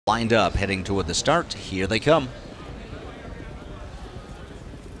Lined up, heading toward the start. Here they come.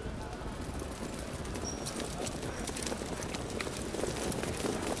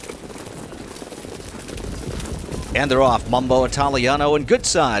 And they're off. Mambo, Italiano, and Good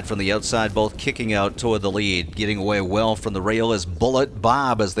Side from the outside, both kicking out toward the lead. Getting away well from the rail is Bullet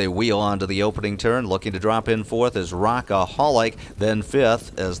Bob as they wheel onto the opening turn. Looking to drop in fourth is Rockaholic. Then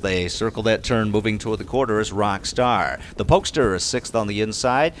fifth as they circle that turn, moving toward the quarter, is Rockstar. The Pokester is sixth on the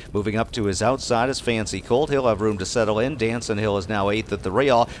inside. Moving up to his outside is Fancy Colt. He'll have room to settle in. Dancin' Hill is now eighth at the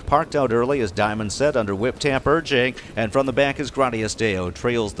rail. Parked out early is Diamond Set under Whip Tap urging. And from the back is Gradius Deo.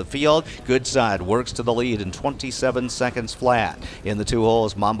 Trails the field. Good Side works to the lead in 27 seconds flat. In the two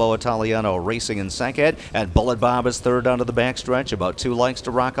holes, Mambo Italiano racing in second, and Bullet Bob is third onto the backstretch, about 2 lengths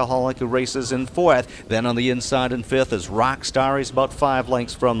to Rockaholic, who races in fourth. Then on the inside in fifth is Rockstar. He's about 5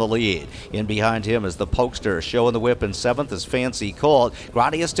 lengths from the lead. In behind him is the Pokester, showing the whip in seventh is Fancy Colt.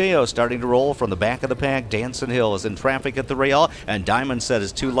 Gradius Deo starting to roll from the back of the pack. Dancin' Hill is in traffic at the rail, and Diamond Set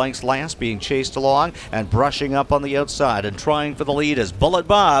is 2 lengths last, being chased along, and brushing up on the outside and trying for the lead is Bullet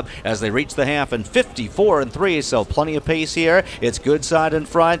Bob as they reach the half in 54-3. So plenty of pace here. It's Good Side in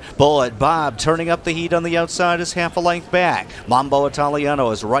front. Bullet Bob turning up the heat on the outside is half a length back. Mambo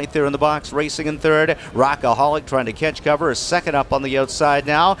Italiano is right there in the box, racing in third. Rockaholic trying to catch cover is second up on the outside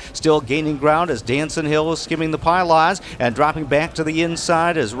now. Still gaining ground as Dancin' Hill is skimming the pylons, and dropping back to the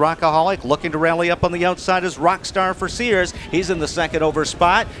inside is Rockaholic. Looking to rally up on the outside is Rockstar for Sears. He's in the second over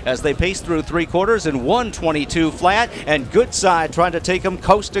spot as they pace through 3/4 in 1:22 flat, and Good Side trying to take him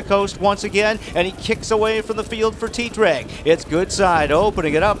coast to coast once again, and he kicks away from the field for Tetrick. It's Good Side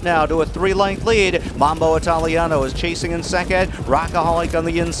opening it up now to a 3-length lead. Mambo Italiano is chasing in second. Rockaholic on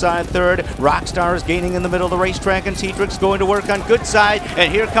the inside third. Rockstar is gaining in the middle of the racetrack, and Tetrick's going to work on Good Side.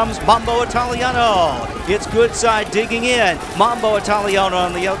 And here comes Mambo Italiano. It's Good Side digging in. Mambo Italiano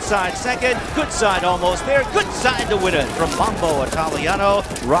on the outside second. Good Side almost there. Good Side to win it from Mambo Italiano.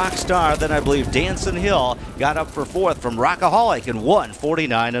 Rockstar, then I believe Dancin' Hill got up for fourth from Rockaholic in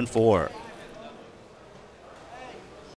 1:49-4.